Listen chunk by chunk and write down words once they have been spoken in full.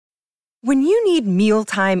When you need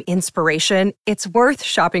mealtime inspiration, it's worth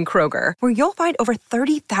shopping Kroger, where you'll find over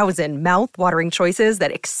 30,000 mouth-watering choices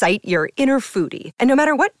that excite your inner foodie. And no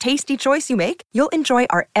matter what tasty choice you make, you'll enjoy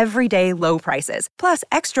our everyday low prices, plus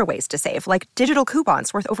extra ways to save, like digital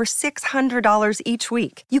coupons worth over $600 each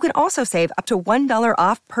week. You can also save up to $1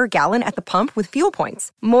 off per gallon at the pump with fuel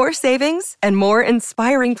points. More savings and more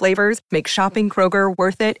inspiring flavors make shopping Kroger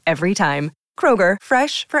worth it every time. Kroger,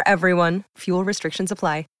 fresh for everyone. Fuel restrictions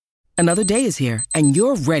apply. Another day is here, and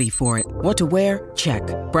you're ready for it. What to wear? Check.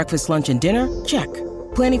 Breakfast, lunch, and dinner? Check.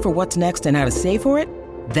 Planning for what's next and how to save for it?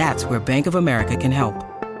 That's where Bank of America can help.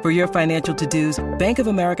 For your financial to-dos, Bank of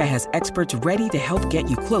America has experts ready to help get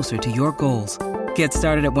you closer to your goals. Get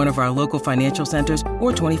started at one of our local financial centers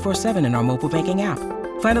or 24/7 in our mobile banking app.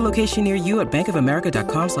 Find a location near you at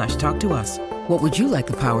bankofamerica.com/talktous. What would you like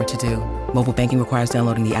the power to do? Mobile banking requires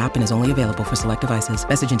downloading the app and is only available for select devices.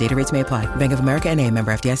 Message and data rates may apply. Bank of America N.A.,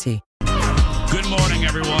 member FDIC. Good morning,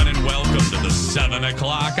 everyone, and welcome to the 7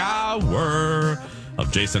 o'clock hour of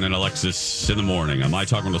Jason and Alexis in the morning. On My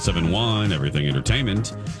Talk 107.1, everything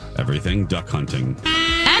entertainment, everything duck hunting.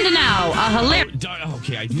 And now, a hilarious...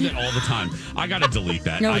 Okay, I do that all the time. I got to delete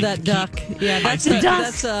that. No, that duck. Yeah, that's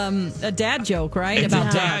a dad joke, right? It's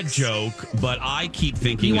about a dad ducks. joke, but I keep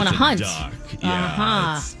thinking You it's wanna a hunt. duck.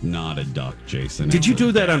 Yeah, it's not a duck, Jason. Did It's you a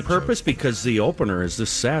do that on dad purpose? joke. Because the opener is this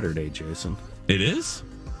Saturday, Jason. It is?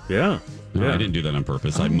 Yeah. No, Yeah. I didn't do that on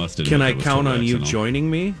purpose. I must have. Can I count on you joining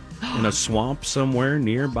me in a swamp somewhere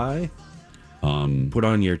nearby? Put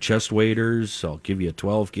on your chest waders. I'll give you a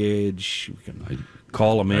 12 gauge. We can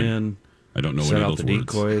call them in. I don't know Set any out of those the words.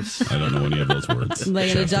 decoys. I don't know any of those words.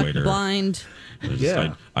 Laying a Chest duck waiter. blind.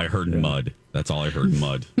 I heard mud. That's all I heard.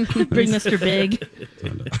 Mud. Bring Mr. Big.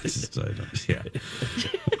 Yeah.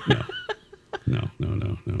 No.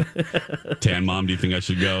 Tan Mom, do you think I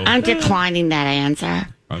should go? I'm declining that answer.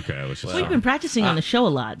 Okay, let's just. Well, you've been practicing on the show a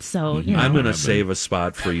lot, so, you know. I'm going to save a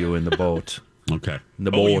spot for you in the boat. Okay. In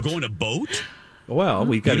the You're boat. going to boat? Well,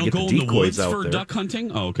 we've got You to don't get go the in the woods decoys out for there. duck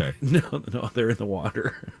hunting? Oh, okay. No, they're in the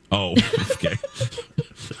water. Oh, okay.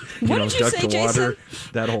 What did you duck say, to water, Jason?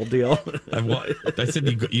 that whole deal. I said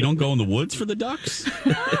you don't go in the woods for the ducks?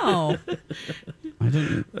 No. I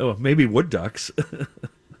didn't. Oh, maybe wood ducks.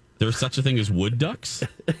 There's such a thing as wood ducks?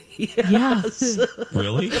 Yes.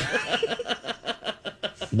 Really?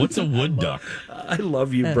 What's a wood duck? I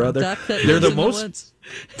love you, brother. Duck that They're lives the in most. woods.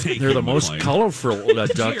 They're the most colorful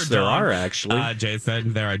ducks there are. Actually,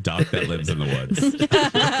 Jason, they're a duck that lives in the woods.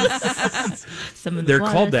 Some in the they're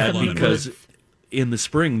water, called that some in the because woods. in the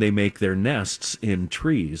spring they make their nests in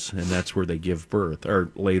trees, and that's where they give birth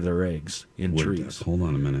or lay their eggs in Wood trees. duck. Hold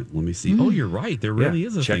on a minute. Let me see. Oh, you're right. There really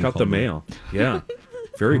is a Check thing out the called male. Yeah,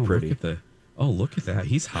 very pretty. Look at that.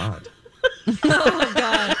 He's hot.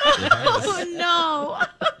 Oh, no.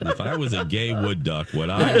 If I was a gay wood duck, what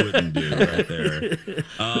I wouldn't do right there.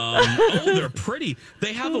 They're pretty.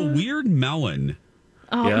 They have a weird melon.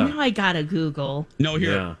 Oh, Yeah. now I gotta Google. No,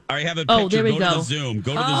 here. Yeah. I have a picture. Oh, there we go. go. To the Zoom.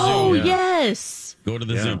 Go to the Oh, Zoom. yes. Go to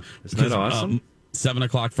the Yeah. Zoom. Isn't that awesome? 7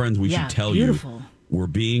 o'clock, friends, we Yeah, should tell beautiful. you we're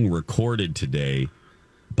being recorded today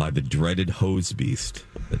by the dreaded hose beast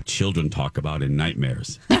that children talk about in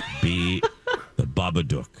nightmares. The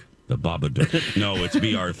Babadook. The Babadook. No, it's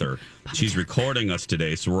B. Arthur. She's recording us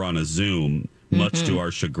today, so we're on a Zoom, much to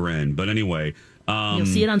our chagrin. But anyway, You'll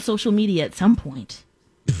see it on social media at some point.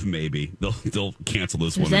 maybe they'll cancel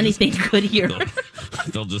this If one. there's anything good here.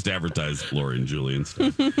 They'll just advertise Lori and Julie and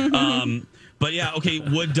stuff. But yeah, okay,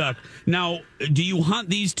 wood duck. Now, do you hunt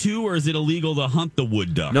these too, or is it illegal to hunt the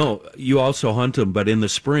wood duck? No, you also hunt them, but in the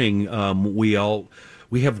spring, we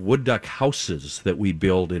have wood duck houses that we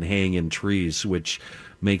build and hang in trees, which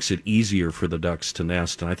makes it easier for the ducks to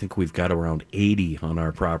nest. And I think we've got around 80 on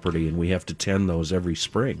our property, and we have to tend those every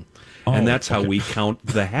spring. And that's how we count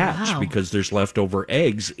the hatch, Wow. because there's leftover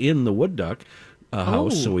eggs in the wood duck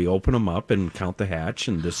house. So we open them up and count the hatch,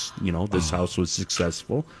 and this house was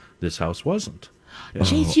successful. This house wasn't.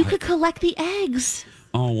 Chase, you could collect the eggs.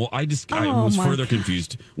 Oh, well, I was further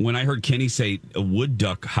confused. When I heard Kenny say a wood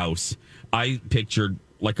duck house, I pictured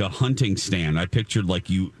like a hunting stand. I pictured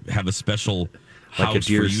like you have a special Like a house for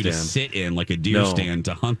deer you to stand. sit in, like a deer No. stand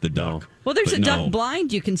to hunt the duck. Well, there's But a no. duck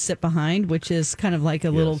blind you can sit behind, which is kind of like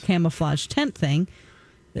a little camouflage tent thing.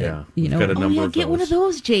 Yeah, You we've know, got a Oh, number yeah, of get one of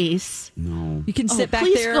those, Jace. No. you can sit back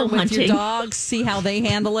please there go with your hunting. dogs, see how they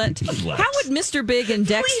handle it. How would Mr. Big and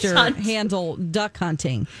Dexter hunt. handle duck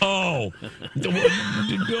hunting? Oh,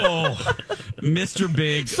 Mr.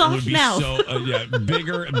 Big Soft would be mouth. so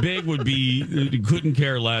Big would be couldn't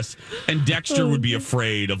care less, and Dexter would be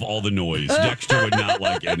afraid of all the noise. Dexter would not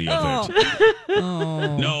like any of it.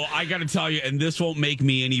 No, I got to tell you, and this won't make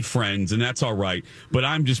me any friends, and that's all right. But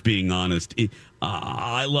I'm just being honest.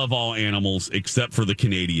 I love all animals except for the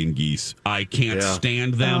Canadian geese. I can't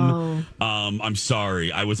stand them. I'm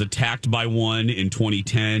sorry. I was attacked by one in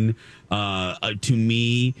 2010. To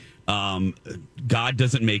me, God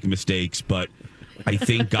doesn't make mistakes, but I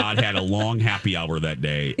think God had a long happy hour that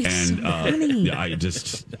day, and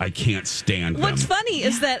I can't stand them. What's funny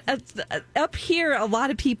is that up here, a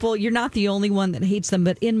lot of people, you're not the only one that hates them,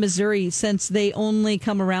 but in Missouri, since they only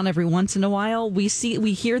come around every once in a while, we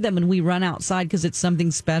hear them and we run outside because it's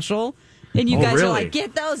something special. And you guys are really? like,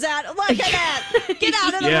 get those out. Look at that. Get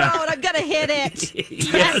out of the road. I'm going to hit it.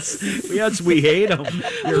 yes, we hate them.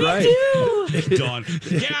 You're right. Dawn,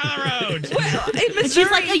 get out of the road. Well, in She's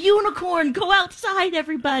Missouri, like a unicorn. Go outside,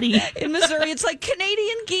 everybody. in Missouri, it's like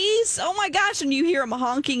Canadian geese. Oh my gosh. And you hear them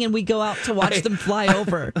honking and we go out to watch them fly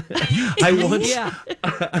over.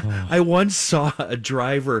 I once saw a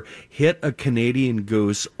driver hit a Canadian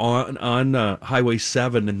goose on Highway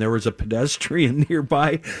 7, and there was a pedestrian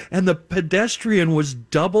nearby, and the pedestrian was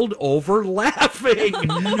doubled over laughing. I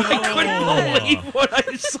couldn't believe what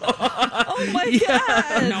I saw. Oh my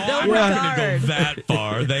God. No, I'm not going to go that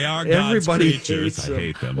far. They are God's Everybody creatures. hates I them.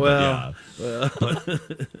 hate them. Well, But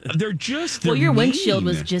they're just. Well, they're your windshield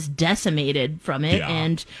mean. was just decimated from it. Yeah.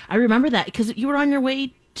 And I remember that because you were on your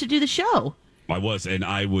way to do the show. I was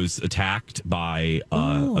attacked by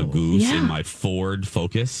a goose yeah. in my Ford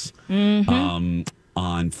Focus on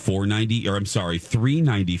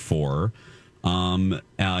 394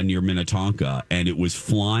 near Minnetonka, and it was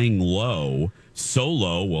flying low, so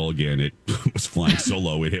low. Well, again, it was flying so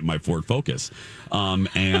low it hit my Ford Focus,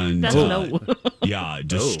 and That's low. it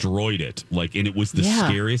destroyed it. And it was the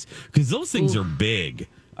scariest because those things are big.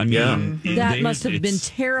 I mean, That must have been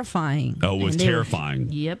terrifying. Oh, it was terrifying.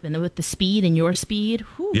 Yep, and with the speed and your speed.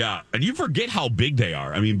 Whew. Yeah, and you forget how big they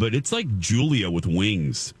are. I mean, but it's like Julia with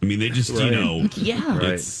wings. I mean, they just, Yeah.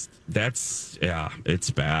 it's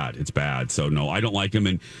bad. It's bad. So no, I don't like them.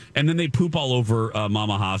 And then they poop all over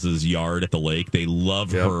Mama Haas's yard at the lake. They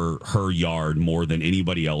love her yard more than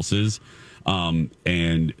anybody else's.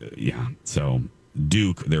 So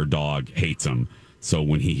Duke, their dog, hates them. So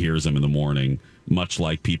when he hears them in the morning, much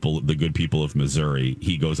like the good people of Missouri,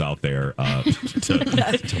 he goes out there to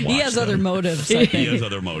watch He has them. other motives, I think. He has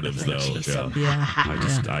other motives, though. I'm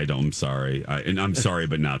sorry. I'm sorry,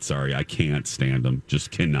 but not sorry. I can't stand them.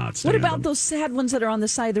 Just cannot stand What about them. those sad ones that are on the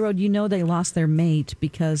side of the road? You know they lost their mate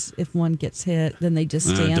because if one gets hit, then they just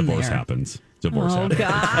stand Divorce there. happens. Divorce Oh, happens.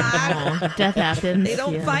 God. Oh, death happens. They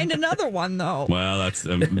don't find another one, though. Well, that's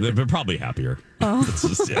they're probably happier.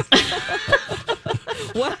 It's just,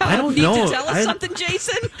 Wow. I don't Need know. to tell us something,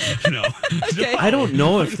 Jason? no. Okay. I don't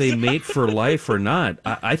know if they mate for life or not.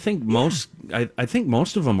 I think most. I think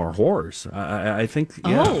most of them are whores. I think.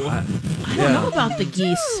 Yeah, I don't know about the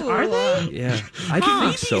geese. Are they? Yeah, I Can we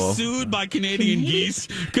think so. be sued by Canadian geese?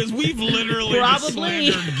 Because we've literally just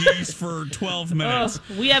Probably. slandered geese for 12 minutes.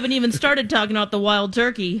 We haven't even started talking about the wild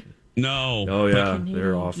turkey. No. Oh yeah, Canadian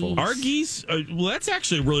they're awful. geese. Are geese, well, that's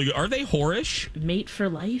actually really good. Are they whorish? Mate for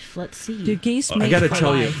life? Let's see. Do geese I mate got to for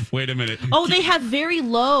tell you. life? Wait a minute. Oh, they have very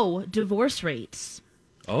low divorce rates.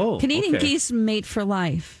 Oh, Canadian okay. geese mate for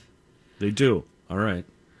life. They do. All right.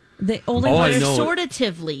 They only All I They're know-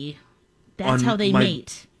 sortatively. That's On how they my-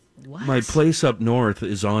 mate. What? My place up north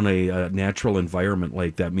is on a natural environment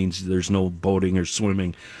lake. That means there's no boating or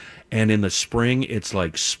swimming. And in the spring, it's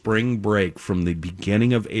like spring break from the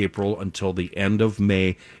beginning of April until the end of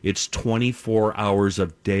May. It's 24 hours a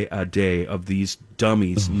day of these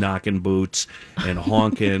dummies knocking boots and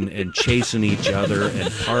honking and chasing each other and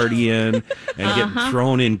partying and getting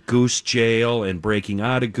thrown in goose jail and breaking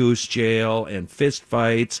out of goose jail and fist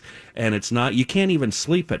fights. And it's not, you can't even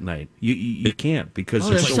sleep at night. You can't because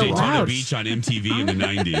Oh, It's they're like so Daytona loud. Beach on MTV in the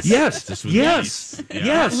 90s. Yes, Just with yes, geese. Yeah.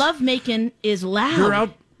 yes. Love making is loud. They're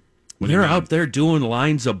out. What do you They're mean? out there doing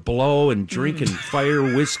lines of blow and drinking fire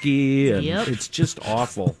whiskey, and Yep. it's just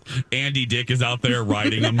awful. Andy Dick is out there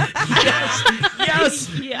riding them. Yes,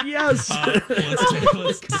 Yeah. yes.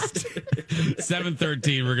 Let's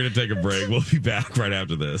 7:13. We're going to take a break. We'll be back right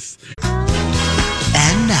after this.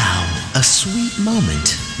 And now, a sweet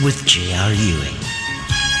moment with J.R. Ewing.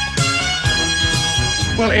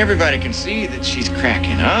 Well, everybody can see that she's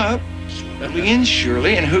cracking up. Begins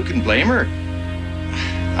surely, and who can blame her?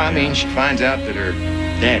 I mean, she finds out that her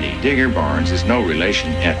daddy, Digger Barnes, is no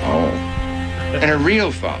relation at all. And her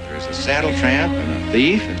real father is a saddle tramp and a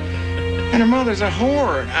thief, and her mother's a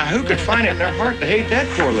whore. Now, who could find it in their heart to hate that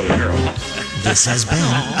poor little girl? This has been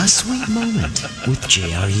A Sweet Moment with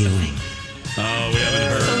J.R. Ewing. Oh, we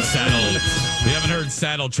haven't heard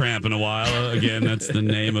Saddle Tramp in a while. Again, that's the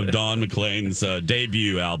name of Don McLean's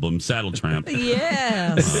debut album, Saddle Tramp.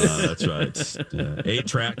 Yes. That's right.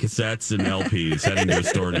 8-track cassettes and LPs heading to a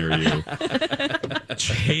store near you.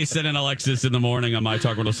 Jason and Alexis in the morning on My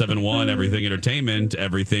Talk 107.1, everything entertainment,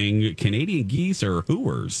 everything Canadian geese or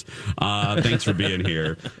hooers. Thanks for being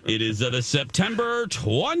here. It is the September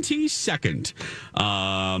 22nd.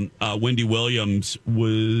 Wendy Williams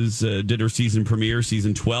did her season premiere,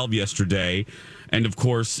 season 12 yesterday. And of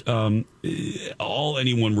course, all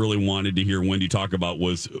anyone really wanted to hear Wendy talk about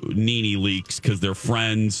was Nene Leakes because they're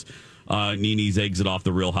friends. Nene's exit off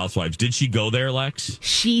the Real Housewives. Did she go there, Lex?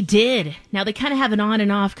 She did. Now, they kind of have an on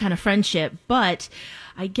and off kind of friendship, but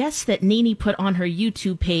I guess that Nene put on her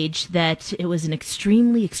YouTube page that it was an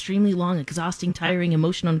extremely, extremely long, exhausting, tiring,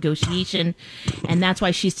 emotional negotiation, and that's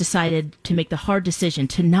why she's decided to make the hard decision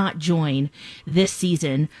to not join this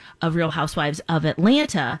season of Real Housewives of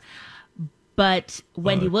Atlanta. But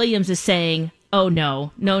Wendy Williams is saying, oh,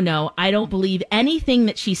 no, I don't believe anything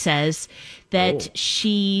that she says, that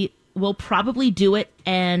she will probably do it,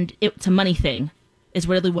 and it's a money thing, is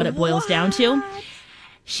really what it boils down to.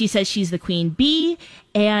 She says she's the queen bee,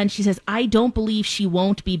 and she says, I don't believe she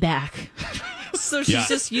won't be back. So she's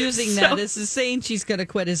just using that as saying she's going to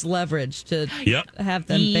quit as leverage to have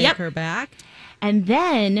them bank her back. And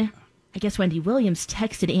then, I guess Wendy Williams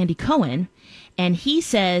texted Andy Cohen, and he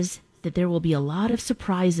says that there will be a lot of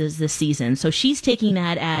surprises this season. So she's taking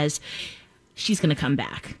that as she's going to come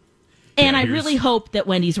back. And I really hope that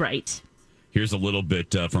Wendy's right. Here's a little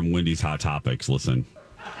bit from Wendy's Hot Topics. Listen.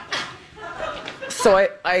 So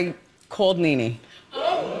I called Nene.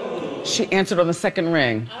 She answered on the second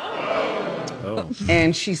ring.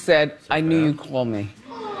 And she said, I knew you'd call me.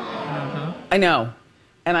 I know.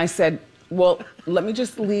 And I said, well, let me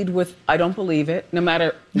just lead with, I don't believe it, no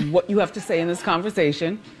matter what you have to say in this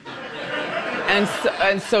conversation.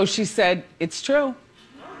 And so she said, it's true.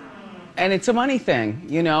 And it's a money thing,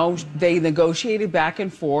 you know. They negotiated back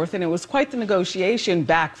and forth, and it was quite the negotiation,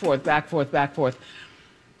 back, forth.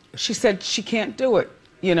 She said she can't do it,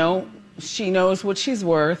 you know. She knows what she's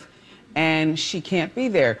worth, and she can't be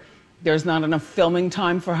there. There's not enough filming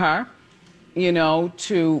time for her, you know,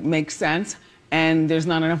 to make sense, and there's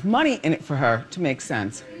not enough money in it for her to make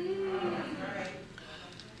sense.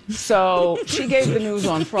 So she gave the news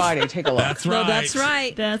on Friday. Take a look. That's right. No, that's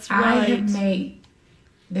right. That's right. I have made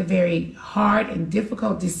the very hard and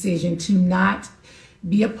difficult decision to not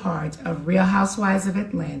be a part of Real Housewives of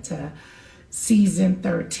Atlanta season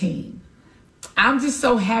 13. I'm just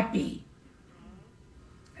so happy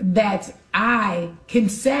that I can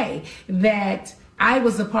say that I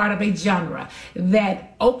was a part of a genre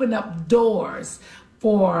that opened up doors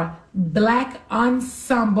for Black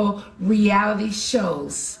ensemble reality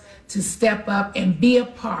shows to step up and be a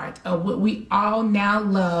part of what we all now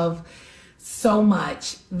love so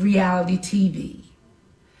much, reality TV.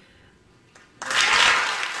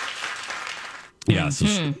 Yeah,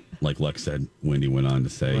 so like Lex said, Wendy went on to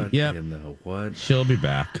say, What? She'll be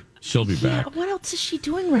back. She'll be back. What else is she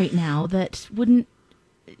doing right now that wouldn't...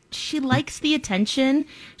 She likes the attention.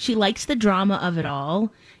 She likes the drama of it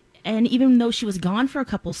all. And even though she was gone for a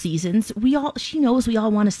couple seasons, she knows we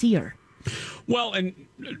all want to see her. Well, and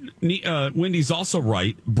Wendy's also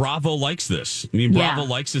right. Bravo likes this. I mean, Bravo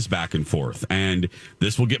likes this back and forth, and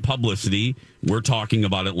this will get publicity. We're talking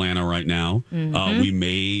about Atlanta right now. We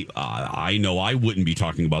may, I know I wouldn't be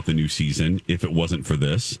talking about the new season if it wasn't for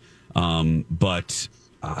this, but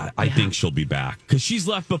I think she'll be back because she's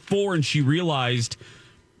left before, and she realized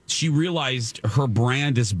her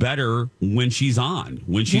brand is better when she's on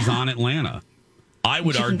Atlanta. I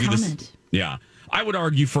would argue this. Yeah. I would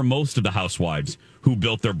argue for most of the housewives who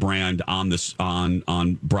built their brand on this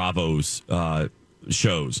on Bravo's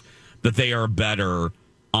shows that they are better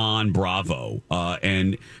on Bravo.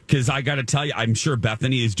 And because I got to tell you, I'm sure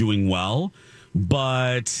Bethany is doing well,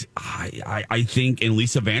 but I think, and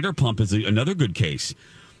Lisa Vanderpump is another good case.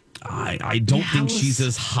 I don't think she's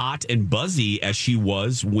as hot and buzzy as she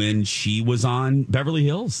was when she was on Beverly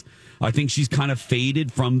Hills. I think she's kind of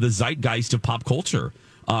faded from the zeitgeist of pop culture.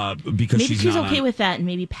 Because maybe she's okay with that and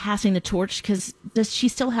maybe passing the torch because does she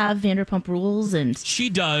still have Vanderpump Rules? And she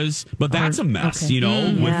does, but that's a mess, okay. You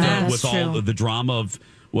know, with all the drama of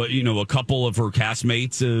a couple of her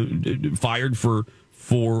castmates fired for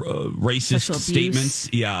for racist Sexual abuse, statements.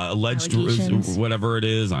 Yeah, alleged allegations. whatever it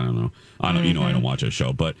is. I don't know. I don't. I don't watch a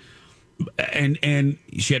show, but and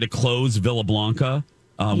she had to close Villa Blanca,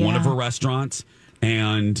 one of her restaurants,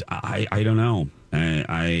 and I don't know.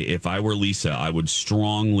 If I were Lisa, I would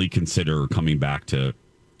strongly consider coming back to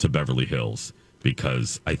Beverly Hills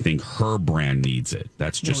because I think her brand needs it.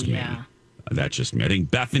 That's just me. That's just me. I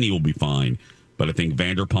think Bethany will be fine, but I think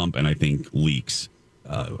Vanderpump and I think Leaks,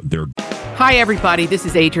 they're. Hi, everybody. This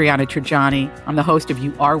is Adriana Trajani. I'm the host of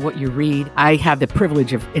You Are What You Read. I have the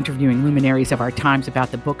privilege of interviewing luminaries of our times about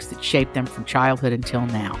the books that shaped them from childhood until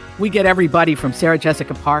now. We get everybody from Sarah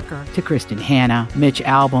Jessica Parker to Kristen Hanna, Mitch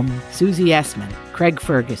Albom, Susie Essman, Craig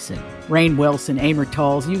Ferguson, Rainn Wilson, Amor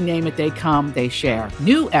Tolls, you name it, they come, they share.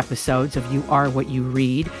 New episodes of You Are What You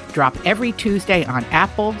Read drop every Tuesday on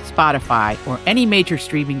Apple, Spotify, or any major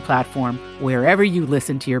streaming platform wherever you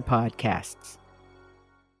listen to your podcasts.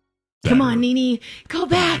 Come on, Nene, go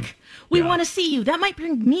back. We want to see you. That might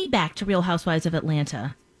bring me back to Real Housewives of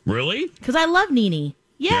Atlanta. Really? Because I love Nene.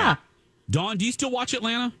 Yeah. Dawn, do you still watch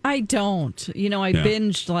Atlanta? I don't. I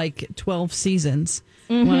binged like 12 seasons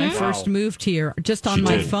when I first moved here, just on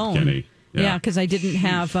my phone. Kenny. Yeah, because I didn't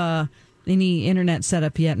have any internet set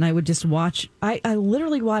up yet, and I would just watch. I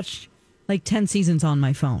literally watched like 10 seasons on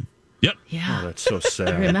my phone. Yep. Yeah. Oh, that's so sad.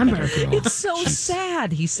 I remember. It's so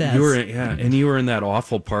sad, he says. And you were in that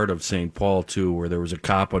awful part of St. Paul, too, where there was a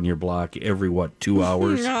cop on your block every, 2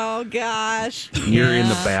 hours? Oh, gosh. You're in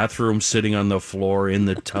the bathroom, sitting on the floor, in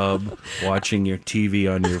the tub, watching your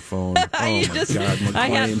TV on your phone. Oh, my God,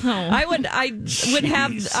 McLean.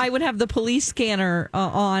 I would have the police scanner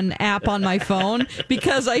on app on my phone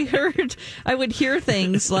because I would hear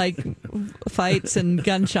things like fights and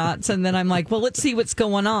gunshots, and then I'm like, well, let's see what's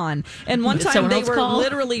going on. And one time they were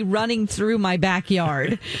literally running through my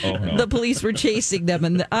backyard. Oh, no. The police were chasing them,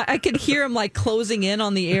 and I could hear them like closing in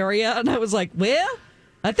on the area. And I was like, well,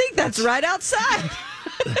 I think that's right outside.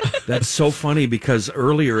 That's so funny because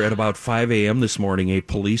earlier at about 5 a.m. this morning, a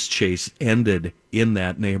police chase ended in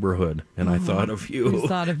that neighborhood. And I thought of you. You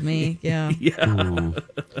thought of me, yeah. Yeah.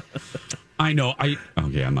 I know. I'm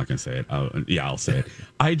not going to say it. I'll say it.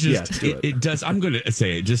 It does. I'm going to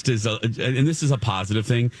say it just as and this is a positive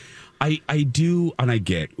thing. I do, and I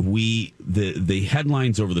get the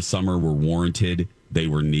headlines over the summer were warranted. They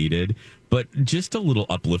were needed, but just a little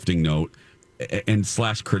uplifting note and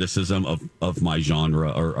 / criticism of my genre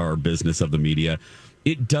or our business of the media.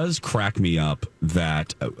 It does crack me up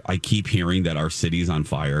that I keep hearing that our city's on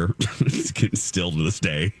fire still to this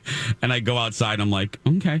day. And I go outside and I'm like,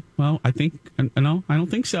 okay, well, I don't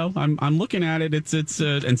think so. I'm looking at it. It's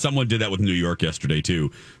and someone did that with New York yesterday too.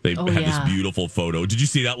 They had this beautiful photo. Did you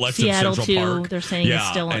see that, Lex, Seattle in Central too, Park? They're saying it's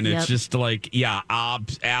still and it's just like,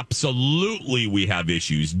 absolutely we have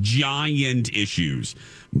issues, giant issues.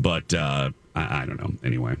 But I don't know.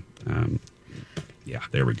 Anyway, yeah,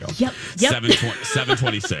 there we go. Yep.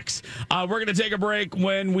 7:26. We're going to take a break.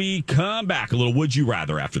 When we come back, a little Would You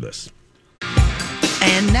Rather after this.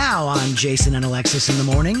 And now on Jason and Alexis in the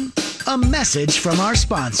Morning, a message from our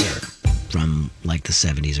sponsor from like the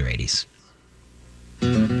 70s or 80s.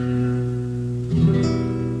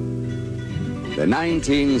 The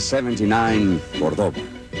 1979 Cordoba.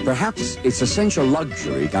 Perhaps its essential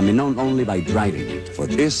luxury can be known only by driving it, for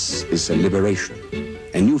this is a liberation,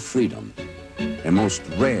 a new freedom. A most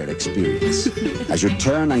rare experience. As you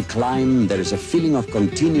turn and climb, there is a feeling of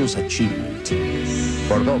continuous achievement.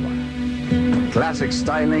 Cordoba. Classic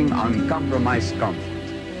styling, uncompromised comfort.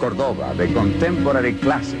 Cordoba, the contemporary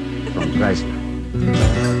classic from Chrysler.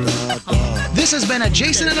 This has been a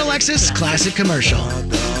Jason and Alexis classic commercial.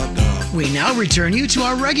 We now return you to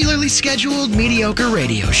our regularly scheduled mediocre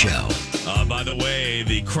radio show. By the way,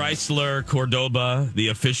 the Chrysler Cordoba, the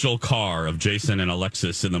official car of Jason and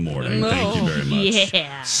Alexis in the morning. Thank you very much.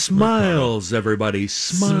 Yeah. Smiles, everybody.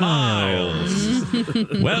 Smiles.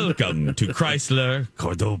 Welcome to Chrysler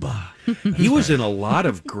Cordoba. He was in a lot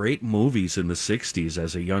of great movies in the 60s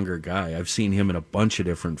as a younger guy. I've seen him in a bunch of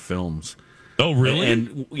different films. Oh, really?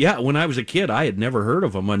 And yeah, when I was a kid, I had never heard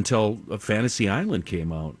of him until Fantasy Island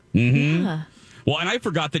came out. Mm-hmm. Yeah. Well, and I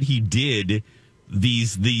forgot that he did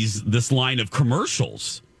this line of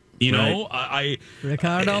commercials. You know,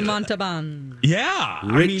 Ricardo Montalban. Yeah.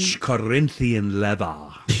 Rich Corinthian leather.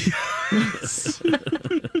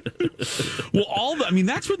 Well,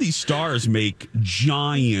 that's where these stars make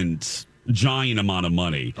giant amount of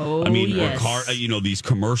money. Oh, yes. These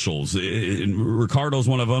commercials. Ricardo's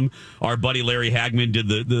one of them. Our buddy Larry Hagman did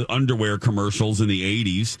the underwear commercials in the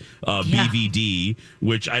 80s. BVD,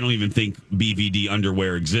 which I don't even think BVD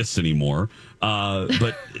underwear exists anymore.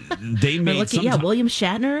 But they made William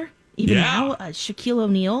Shatner. Even Yeah. now, Shaquille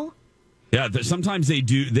O'Neal. Yeah, sometimes they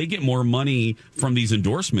get more money from these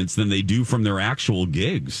endorsements than they do from their actual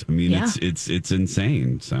gigs. I mean, Yeah. it's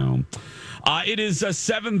insane. So it is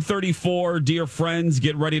 7:34. Dear friends,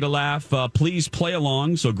 get ready to laugh. Please play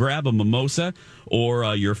along. So grab a mimosa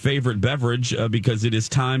or your favorite beverage because it is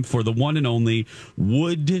time for the one and only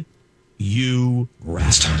Would You Rather.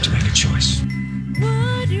 It's time to make a choice.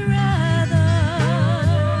 Would you rather?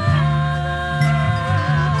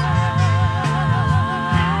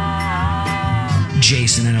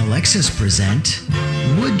 Jason and Alexis present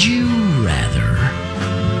Would You Rather?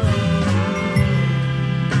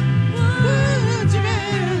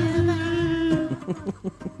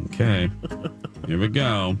 Okay, here we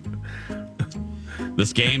go.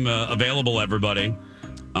 This game available, everybody,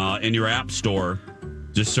 in your app store.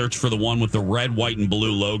 Just search for the one with the red, white, and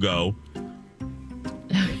blue logo.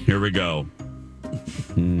 Here we go.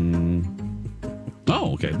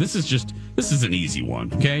 Oh, okay. This is an easy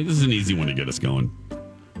one. Okay, this is an easy one to get us going.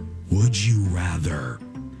 Would you rather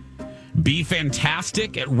be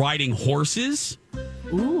fantastic at riding horses?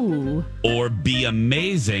 Ooh. Or be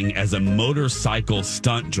amazing as a motorcycle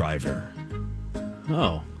stunt driver?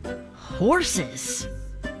 Oh. Horses.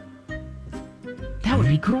 That would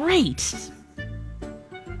be great.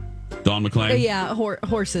 Dawn McClain? Yeah,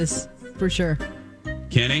 horses, for sure.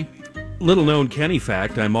 Kenny? Little known Kenny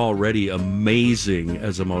fact, I'm already amazing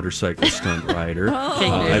as a motorcycle stunt rider.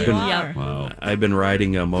 I've been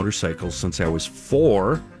riding a motorcycle since I was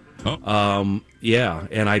 4. Yeah,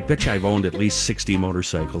 and I bet you I've owned at least 60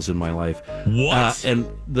 motorcycles in my life. What? And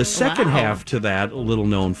the second half to that little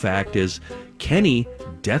known fact is Kenny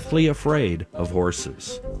deathly afraid of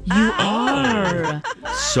horses. You are.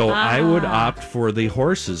 So I would opt for the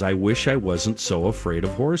horses. I wish I wasn't so afraid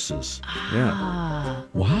of horses. Yeah.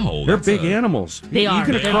 Wow. They're big animals. They are. You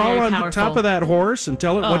can They're crawl very on powerful. top of that horse and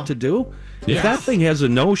tell it what to do. Yes. If that thing has a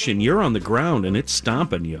notion, you're on the ground and it's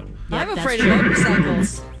stomping you. I'm that's afraid true. of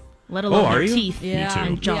motorcycles. Let alone are their you? teeth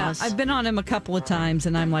and jaws. Yeah, I've been on him a couple of times,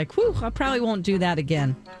 and I'm like, whew, I probably won't do that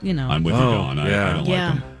again. You know. I'm with you, Dawn. I don't like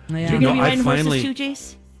them. Yeah. You're going to be I riding finally- horses too,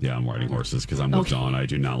 Jace? Yeah, I'm riding horses because I'm with Dawn. I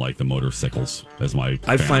do not like the motorcycles as my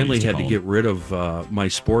I family finally used had to call get them. rid of my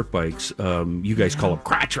sport bikes. You guys call them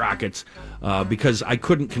crotch rockets, because I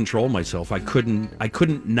couldn't control myself. I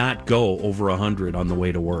couldn't not go over 100 on the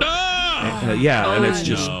way to work. And it's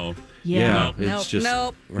just No. it's Nope, just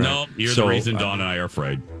nope. right. No, you're So, the reason Dawn and I are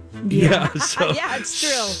afraid. Yeah, so, Yeah, it's true.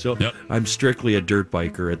 So Yep. I'm strictly a dirt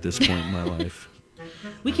biker at this point in my life.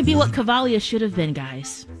 We can be what Cavalia should have been,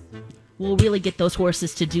 guys. We'll really get those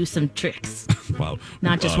horses to do some tricks. Wow.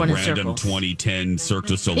 Not just run in random circles. 2010 Cirque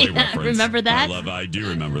du Soleil Yeah, reference. remember that? I do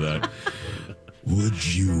remember that.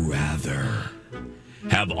 Would you rather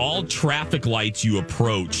have all traffic lights you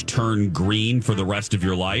approach turn green for the rest of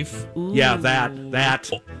your life? Yeah,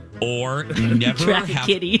 that. Or never Traffic have,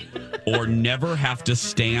 kitty. or never have to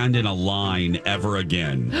stand in a line ever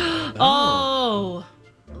again. Oh,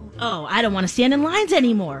 I don't want to stand in lines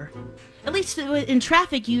anymore. At least in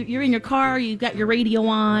traffic, you're in your car, you got your radio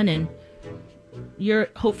on, and you're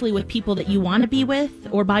hopefully with people that you want to be with,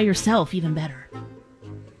 or by yourself, even better.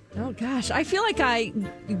 Oh, gosh. I feel like I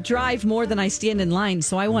drive more than I stand in line,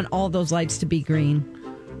 so I want all those lights to be green.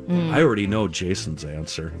 I already know Jason's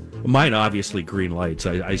answer. Mine, obviously, green lights.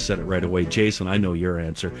 I said it right away. Jason, I know your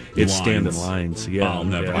answer. It's stand in lines. Yeah, I'll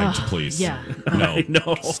never like to please. Yeah. No.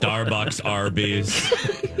 know. Starbucks, Arby's,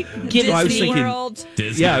 Disney I was thinking- World.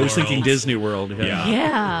 Disney Yeah, I was World. thinking Disney World. Yeah.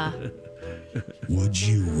 Yeah. Would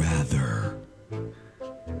you rather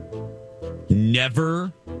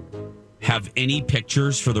never have any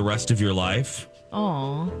pictures for the rest of your life?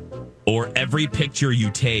 Aw. Or every picture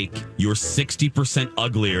you take, you're 60%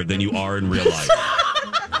 uglier than you are in real life?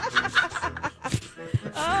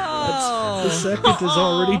 Oh. The second is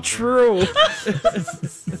already true.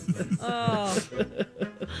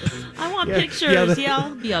 I want Yeah, pictures. yeah,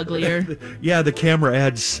 I'll be uglier. Yeah, the camera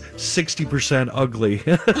adds 60% ugly.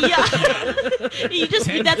 Yeah.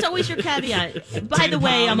 That's always your caveat. By the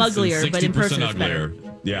way, I'm uglier, but in person it's better.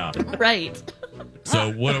 Yeah. Right.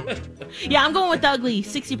 So what? Yeah, I'm going with ugly.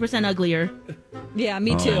 60% uglier. Yeah,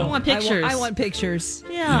 me too. I want pictures. I want pictures.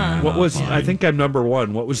 Yeah. What was? Fine. I think I'm number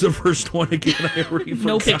one. What was the first one again? I already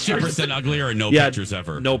No forgot. pictures. 60% uglier or no Yeah, pictures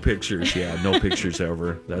ever? No pictures. Yeah, no pictures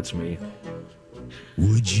ever. That's me.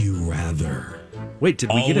 Would you rather? Wait, did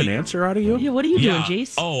we All get an we- answer out of you? Yeah, what are you doing,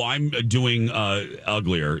 Jace? Oh, I'm doing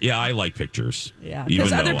uglier. Yeah, I like pictures. Yeah, Even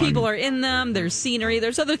because other though people I'm- are in them. There's scenery.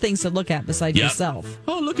 There's other things to look at besides Yep. yourself.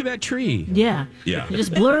 Oh, look at that tree. Yeah. Yeah. You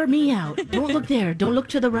just blur me out. Don't look there. Don't look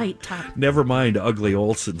to the right top. Never mind ugly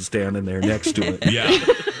Olsen standing there next to it. Yeah.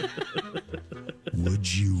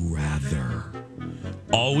 Would you rather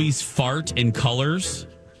always fart in colors?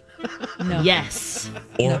 No. Yes.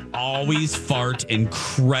 Or always fart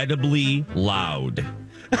incredibly loud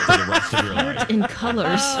for the rest of your life? In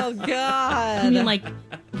colors. Oh, God. I mean, like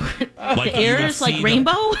the air you would is like see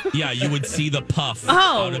rainbow? Yeah, you would see the puff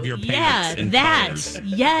Oh, out of your pants. yeah, in that. colors.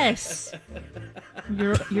 Yes.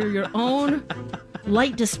 You're your own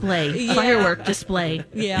light display, firework display.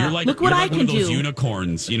 Yeah. You're like, Look what you're I like can one of those do.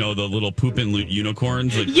 unicorns, you know, the little pooping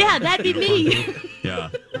unicorns. Like, Yeah, that'd be me. Yeah.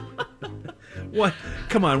 What?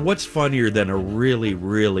 Come on, what's funnier than a really,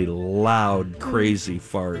 really loud, crazy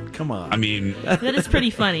fart? Come on. I mean, That is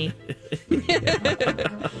pretty funny.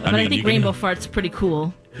 But I think rainbow fart's pretty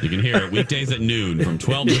cool. You can hear it weekdays at noon from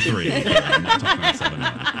 12 to 3. I'm not talking about 7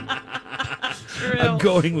 I'm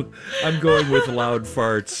going with loud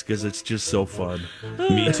farts because it's just so fun.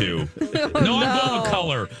 Me too. No, I'm going with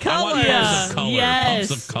color. I want pumps of color. Yes.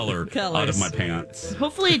 Pumps of color out of my pants.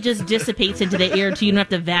 Hopefully it just dissipates into the air too. You don't have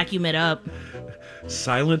to vacuum it up.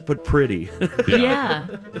 Silent but pretty. Yeah.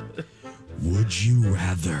 Would you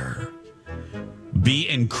rather be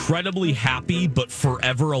incredibly happy but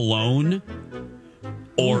forever alone,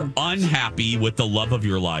 or unhappy with the love of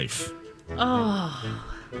your life? Oh.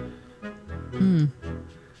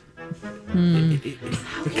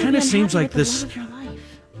 It kind of seems like this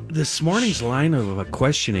morning's line of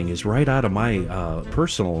questioning is right out of my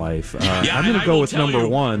personal life. I'm going to go with number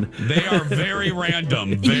one. They are very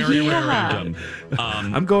random. Very random.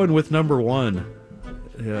 I'm going with number one.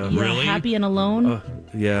 Yeah. You're Really? happy and alone?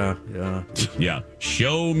 Yeah. Yeah.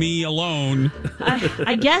 Show me alone.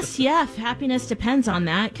 I guess, yeah, happiness depends on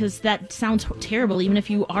that, because that sounds terrible, even if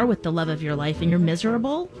you are with the love of your life and you're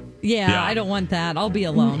miserable. Yeah, I don't want that. I'll be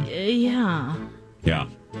alone. Yeah. Yeah.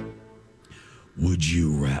 Would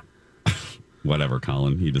you Whatever,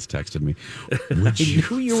 Colin. He just texted me. Would I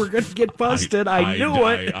knew you were going to get busted. I knew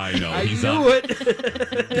it. I know. I He's knew up.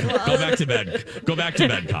 it. Go back to bed. Go back to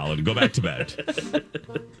bed, Colin. Go back to bed.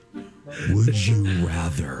 Would you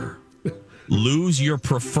rather lose your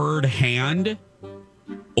preferred hand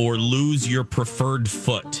or lose your preferred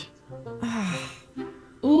foot?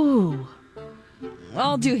 Ooh.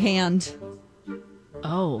 I'll do hand.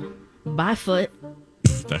 Oh. By foot.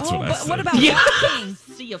 That's what I said. What about walking?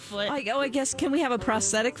 See your foot. I guess, can we have a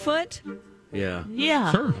prosthetic foot? Yeah.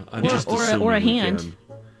 Yeah. Sure. I'm just or a assuming we hand. can.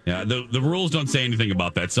 Yeah, the rules don't say anything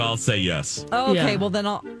about that, so I'll say yes. Oh, okay, Yeah. well then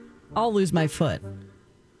I'll lose my foot.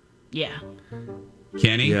 Yeah.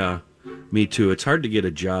 Kenny? Yeah. Me too. It's hard to get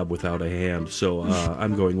a job without a hand, so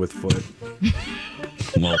I'm going with foot.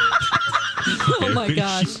 Well, Oh my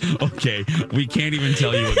gosh. Okay, we can't even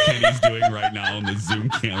tell you what Kenny's doing right now on the Zoom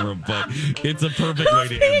camera, but it's a perfect way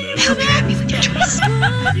to end this. He'll be happy with your choice.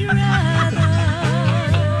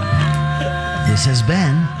 This has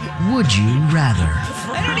been Would You Rather?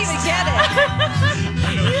 I don't even get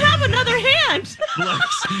it. You have another hand.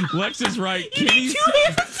 Lex is right. Kenny.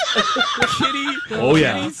 Oh,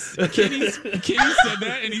 yeah. Kenny said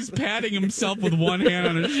that, and he's patting himself with one hand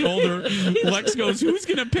on his shoulder. Lex goes, "Who's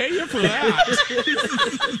going to pay you for that?"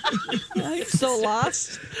 I'm so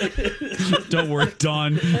lost. Don't worry,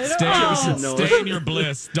 Dawn. Stay in your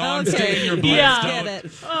bliss. Dawn, Okay. stay in your bliss. Yeah. Don't, Get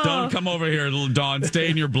it. don't come over here, little Dawn. Stay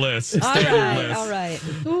in your bliss. Stay All in your right, bliss. all right.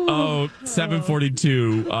 Oh,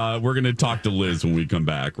 7:42. We're going to talk to Liz when we come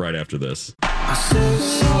back right after this.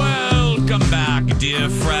 Welcome back, dear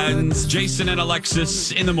friends. Jason and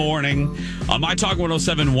Alexis in the morning on My Talk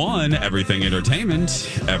 1071, Everything Entertainment,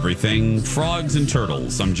 Everything Frogs and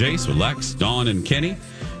Turtles. I'm Jace with Lex, Dawn, and Kenny.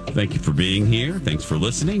 Thank you for being here. Thanks for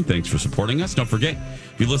listening. Thanks for supporting us. Don't forget,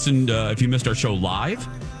 if you missed our show live,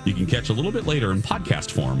 you can catch a little bit later in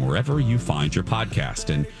podcast form wherever you find your podcast.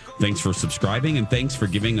 And thanks for subscribing, and thanks for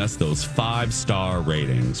giving us those 5-star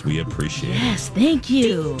ratings. We appreciate it. Yes, thank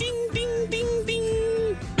you. Ding, ding, ding, ding.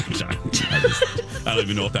 I don't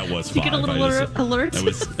even know if that was 5. You get a little alert?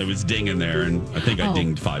 I was dinging there, and I think I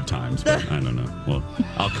dinged 5 times, but I don't know. Well,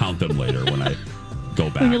 I'll count them later when I go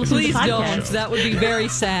back. When you listen to Please the don't. podcast. That would be very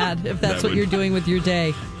sad if that's That what would- you're doing with your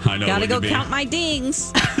day. I know. Gotta wouldn't go it be? count my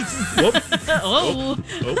dings. Oh.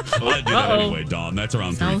 I do that anyway, Dawn. That's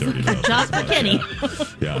around Sounds 3:30. like a job for Kenny.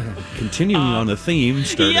 Yeah, Continuing on the theme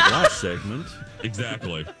started last segment.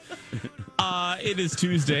 exactly. It is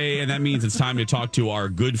Tuesday, and that means it's time to talk to our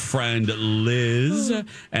good friend Liz.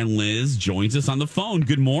 And Liz joins us on the phone.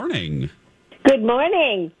 Good morning. Good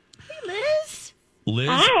morning. Hey, Liz. Liz,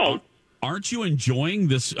 Hi. aren't you enjoying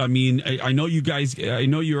this? I mean, I know you guys, I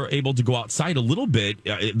know you're able to go outside a little bit.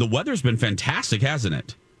 The weather's been fantastic, hasn't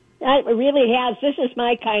it? It really has. This is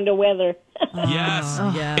my kind of weather. Yes.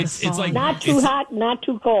 Yes. It's like Not too hot, not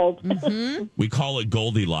too cold. we call it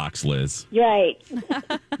Goldilocks, Liz. Right.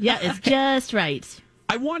 Yeah, it's just right.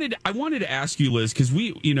 I wanted to ask you, Liz, because we,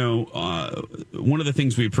 one of the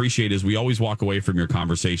things we appreciate is we always walk away from your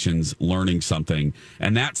conversations learning something,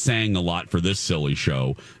 and that's saying a lot for this silly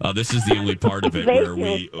show. This is the only part of it where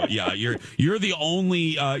you're the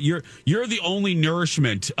only you're the only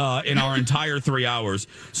nourishment in our entire 3 hours.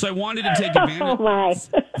 So I wanted to take advantage. Oh my.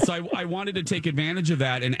 So I wanted to take advantage of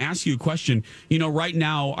that and ask you a question. Right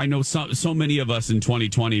now, I know so many of us in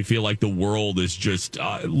 2020 feel like the world is just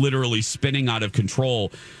literally spinning out of control.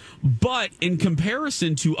 But in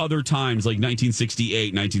comparison to other times like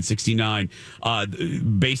 1968, 1969,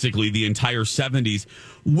 basically the entire 70s,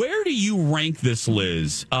 where do you rank this,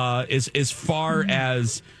 Liz, as far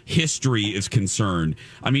as history is concerned?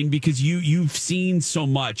 I mean, because you've seen so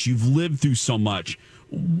much, you've lived through so much.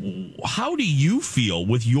 How do you feel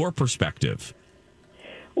with your perspective?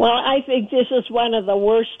 Well, I think this is one of the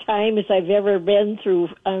worst times I've ever been through.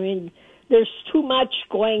 I mean, there's too much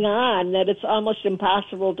going on that it's almost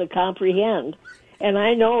impossible to comprehend. And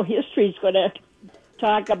I know history's going to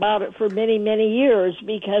talk about it for many, many years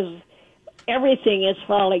because everything is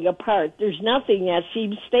falling apart. There's nothing that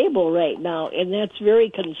seems stable right now, and that's very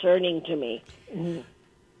concerning to me.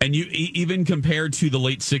 And you even compared to the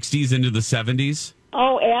late 60s into the 70s?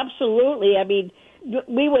 Oh, absolutely. I mean,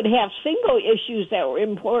 we would have single issues that were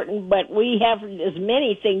important, but we have as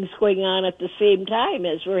many things going on at the same time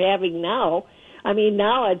as we're having now. I mean,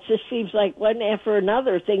 now it just seems like one after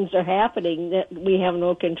another things are happening that we have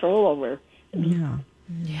no control over. Yeah.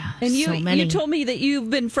 Yeah, and so many. you told me that you've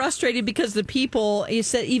been frustrated because the people, you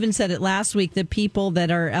said it last week, the people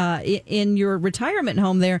that are in your retirement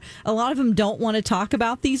home there, a lot of them don't want to talk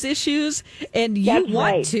about these issues, and you That's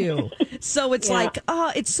want right. to. So it's like,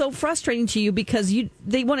 it's so frustrating to you because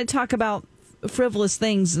they want to talk about frivolous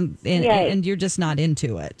things, and you're just not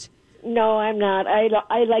into it. No, I'm not.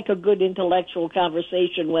 I like a good intellectual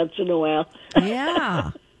conversation once in a while.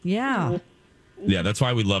 Yeah. Yeah, that's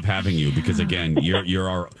why we love having you because again, you're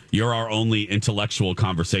our only intellectual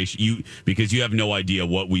conversation. Because you have no idea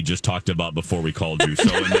what we just talked about before we called you. So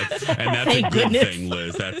and that's a good thing,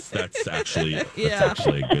 Liz. That's actually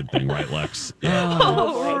a good thing, right, Lex? Yeah.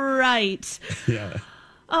 Oh, right. Yeah.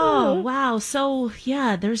 Oh, wow. So,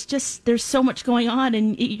 yeah, there's so much going on,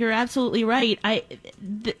 and you're absolutely right.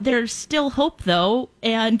 There's still hope, though,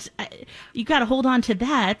 and you got to hold on to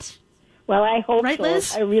that. Well, I hope right, so.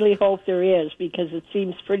 Liz? I really hope there is because it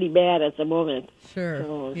seems pretty bad at the moment. Sure.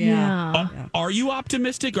 So, Yeah. Are you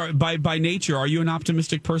optimistic? Or by nature, are you an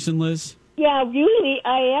optimistic person, Liz? Yeah, really,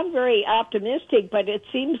 I am very optimistic, but it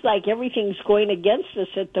seems like everything's going against us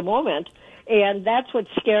at the moment, and that's what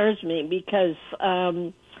scares me because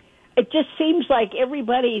it just seems like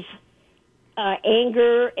everybody's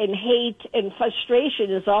anger and hate and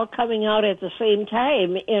frustration is all coming out at the same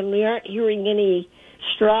time, and we aren't hearing any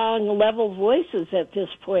strong, level voices at this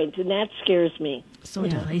point, and that scares me. So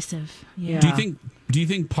divisive. Yeah. Do you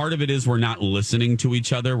think part of it is we're not listening to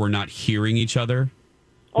each other? We're not hearing each other?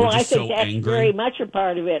 Oh, I think that's very much a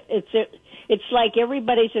part of it. It's like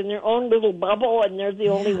everybody's in their own little bubble, and they're the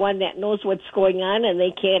only one that knows what's going on, and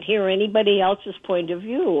they can't hear anybody else's point of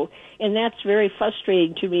view. And that's very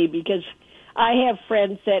frustrating to me because I have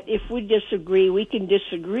friends that if we disagree, we can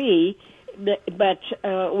disagree, but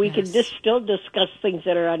we can still discuss things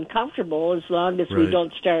that are uncomfortable as long as we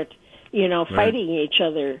don't start, fighting each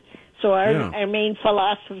other. So our main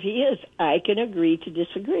philosophy is I can agree to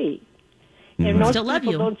disagree. And most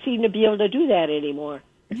people don't seem to be able to do that anymore.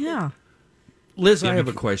 Yeah. Liz, I have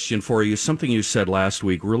a question for you. Something you said last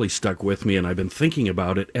week really stuck with me, and I've been thinking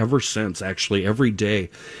about it ever since, actually, every day.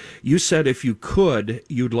 You said if you could,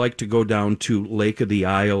 you'd like to go down to Lake of the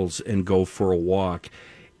Isles and go for a walk.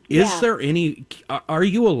 Are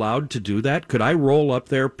you allowed to do that? Could I roll up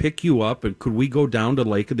there, pick you up, and could we go down to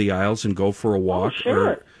Lake of the Isles and go for a walk? Oh,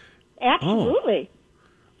 sure. Absolutely.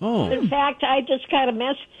 Oh. In fact, I just got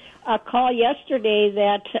a call yesterday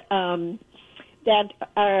that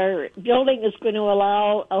our building is going to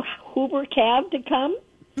allow a Uber cab to come.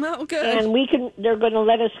 Oh, good. And they're going to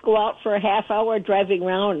let us go out for a half hour driving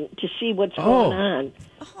around to see what's going on.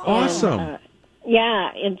 Awesome.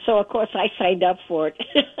 And so, of course, I signed up for it.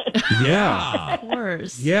 Yeah. Of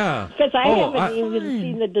course. Yeah. Because I haven't even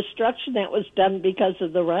seen the destruction that was done because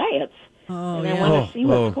of the riots. And I want to see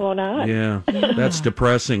what's going on. Yeah, that's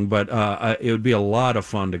depressing, but it would be a lot of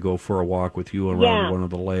fun to go for a walk with you around one of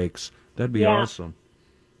the lakes. That'd be awesome.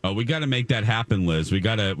 Oh, we got to make that happen, Liz. We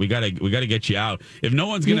got to get you out. If no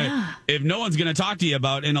one's gonna talk to you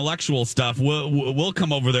about intellectual stuff, we'll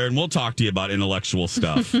come over there and we'll talk to you about intellectual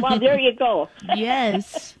stuff. Well, there you go.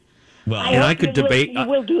 Yes. Well, and I could debate. You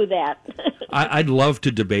will do that. I'd love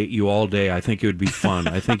to debate you all day. I think it would be fun.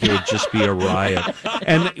 I think it would just be a riot,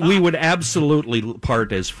 and we would absolutely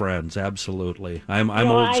part as friends. Absolutely, I'm old school.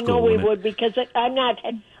 I know we would, because I'm not.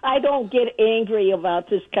 I don't get angry about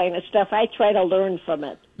this kind of stuff. I try to learn from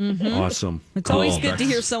it. Mm-hmm. Awesome. It's always good to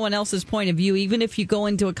hear someone else's point of view, even if you go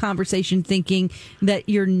into a conversation thinking that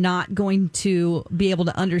you're not going to be able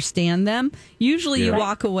to understand them. Usually, you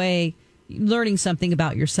walk away learning something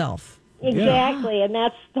about yourself. Exactly, and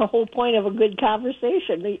that's the whole point of a good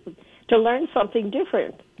conversation, to learn something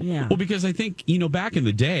different. Yeah. Well, because I think, back in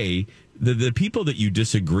the day, the people that you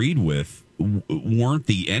disagreed with weren't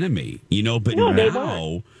the enemy, but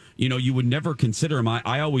now, you would never consider them.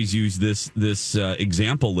 I always use this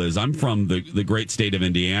example, Liz. I'm from the great state of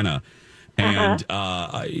Indiana. And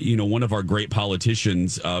one of our great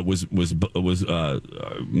politicians was Mr.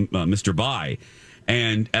 Bai.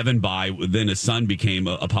 And Evan Bai, then his son became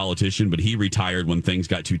a politician, but he retired when things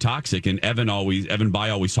got too toxic. And Evan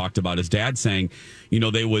Bai always talked about his dad saying,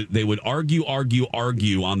 they would argue on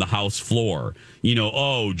the House floor,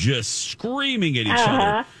 just screaming at each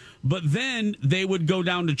other. But then they would go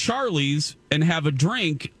down to Charlie's and have a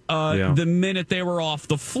drink the minute they were off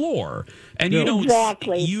the floor. And you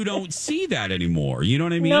don't see that anymore. You know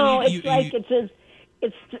what I mean? No, it's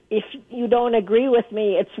if you don't agree with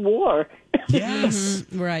me, it's war. Yes.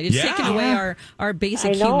 Right. It's taken away our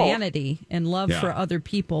basic humanity and love for other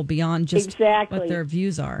people beyond just what their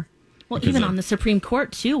views are. Well, even on the Supreme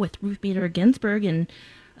Court, too, with Ruth Bader Ginsburg and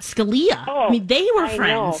Scalia. I mean, they were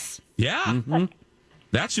friends. Yeah. Mm-hmm.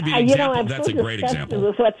 That should be an example. That's a great example.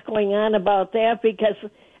 With what's going on about that, because,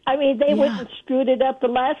 they went and screwed it up the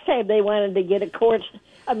last time they wanted to get a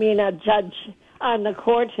judge on the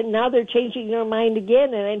court, and now they're changing their mind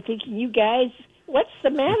again. And I'm thinking, you guys, what's the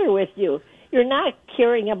matter with you? You're not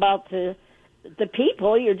caring about the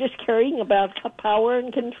people. You're just caring about power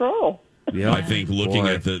and control. Yeah, I think looking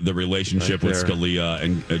at the relationship with Scalia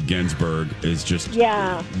and Ginsburg is just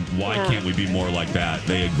why can't we be more like that?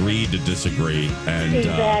 They agreed to disagree, and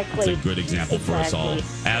it's a good example for us all.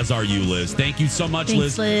 As are you, Liz. Thank you so much,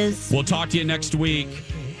 Thanks, Liz. We'll talk to you next week.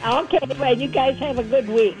 Okay, well, you guys have a good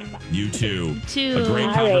week. You too. A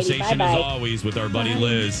great conversation Bye-bye. as always with our buddy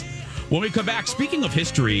Liz. When we come back, speaking of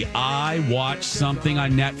history, I watched something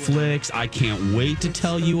on Netflix I can't wait to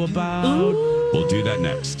tell you about. We'll do that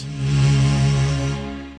next.